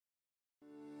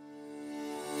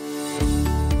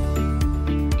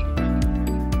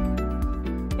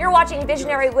watching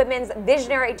Visionary Women's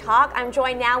Visionary Talk. I'm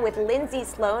joined now with Lindsay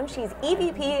Sloane. She's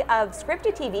EVP of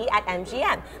Scripted TV at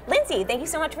MGM. Lindsay, thank you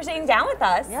so much for sitting down with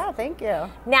us. Yeah, thank you.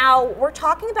 Now, we're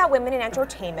talking about women in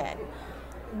entertainment.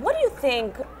 What do you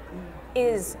think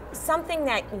is something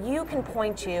that you can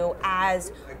point to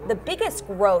as the biggest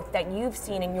growth that you've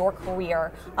seen in your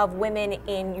career of women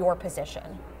in your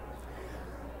position?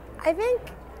 I think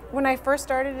when I first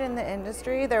started in the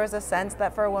industry, there was a sense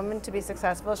that for a woman to be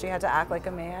successful, she had to act like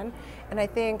a man. And I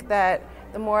think that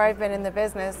the more I've been in the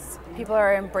business, people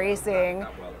are embracing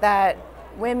that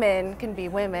women can be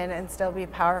women and still be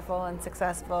powerful and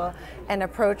successful and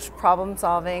approach problem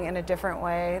solving in a different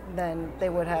way than they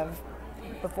would have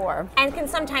before. And can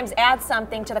sometimes add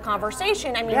something to the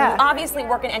conversation. I mean, Yeah. You obviously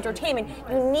work in entertainment.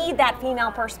 You need that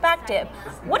female perspective.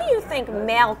 What do you think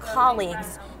male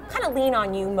colleagues kind of lean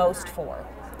on you most for?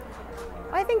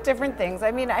 I think different things.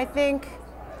 I mean, I think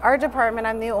our department,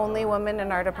 I'm the only woman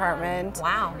in our department.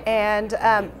 Wow. And,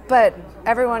 but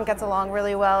everyone gets along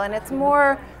really well, and it's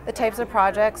more the types of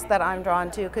projects that I'm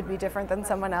drawn to could be different than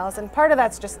someone else. And part of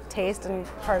that's just taste, and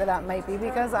part of that might be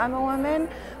because I'm a woman.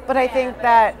 But I think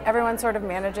that everyone sort of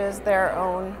manages their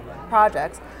own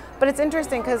projects. But it's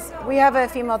interesting because we have a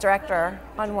female director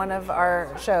on one of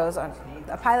our shows, on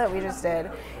a pilot we just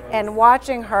did, and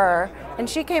watching her, and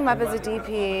she came up as a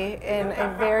DP in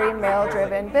a very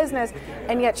male-driven business,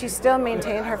 and yet she still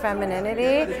maintained her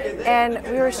femininity. And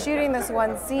we were shooting this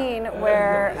one scene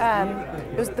where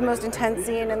it was the most intense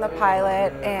scene in the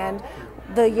pilot, and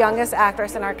the youngest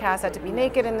actress in our cast had to be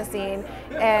naked in the scene,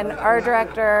 and our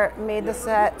director made the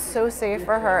set so safe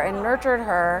for her and nurtured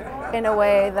her in a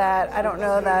way that I don't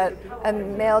know that a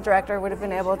male director would have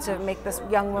been able to make this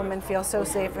young woman feel so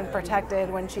safe and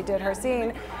protected when she did her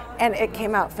scene. And it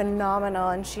came out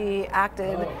phenomenal, and she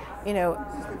acted, you know,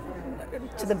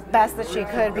 to the best that she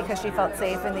could because she felt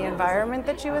safe in the environment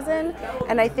that she was in.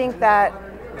 And I think that,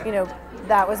 you know,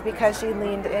 that was because she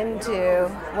leaned into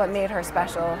what made her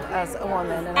special as a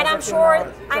woman. And I'm sure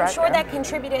that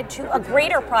contributed to a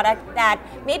greater product that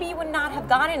maybe you would not have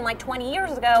gotten like 20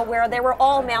 years ago, where they were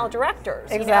all male directors.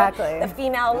 Exactly. You know? The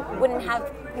female wouldn't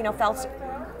have, you know, felt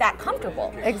that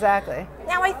comfortable. Exactly.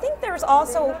 Now, I think there's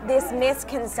also this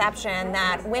misconception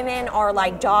that women are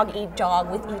like dog eat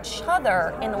dog with each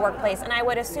other in the workplace, and I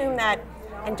would assume that,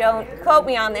 and don't quote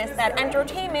me on this, that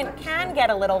entertainment can get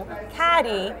a little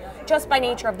catty just by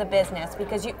nature of the business,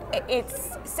 because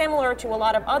it's similar to a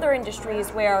lot of other industries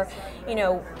where, you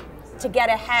know, to get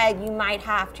ahead, you might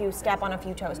have to step on a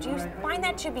few toes. Do you find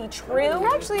that to be true?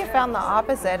 I actually have found the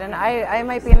opposite, and I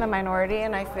might be in the minority,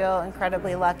 and I feel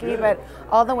incredibly lucky, but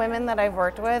all the women that I've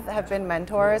worked with have been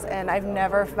mentors, and I've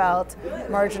never felt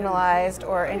marginalized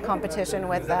or in competition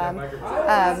with them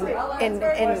in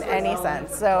any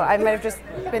sense. So I might have just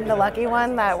been the lucky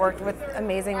one that worked with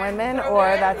amazing women, or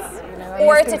that's, you know,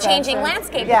 or it's a changing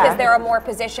landscape, yeah, because there are more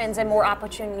positions and more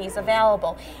opportunities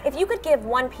available. If you could give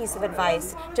one piece of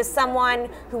advice to someone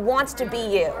who wants to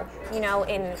be you know,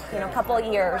 in a couple of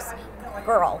years,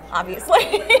 girl,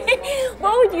 obviously,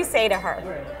 what would you say to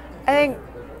her? I think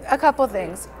a couple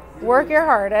things. Work your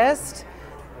hardest,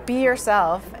 be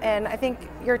yourself, and I think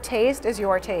your taste is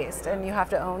your taste, and you have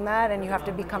to own that, and you have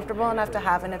to be comfortable enough to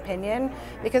have an opinion,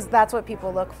 because that's what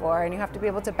people look for, and you have to be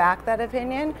able to back that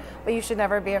opinion, but you should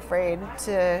never be afraid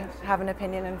to have an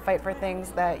opinion and fight for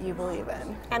things that you believe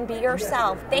in. And be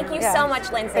yourself. Thank you so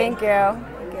much, Lindsay. Thank you.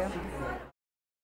 Thank you.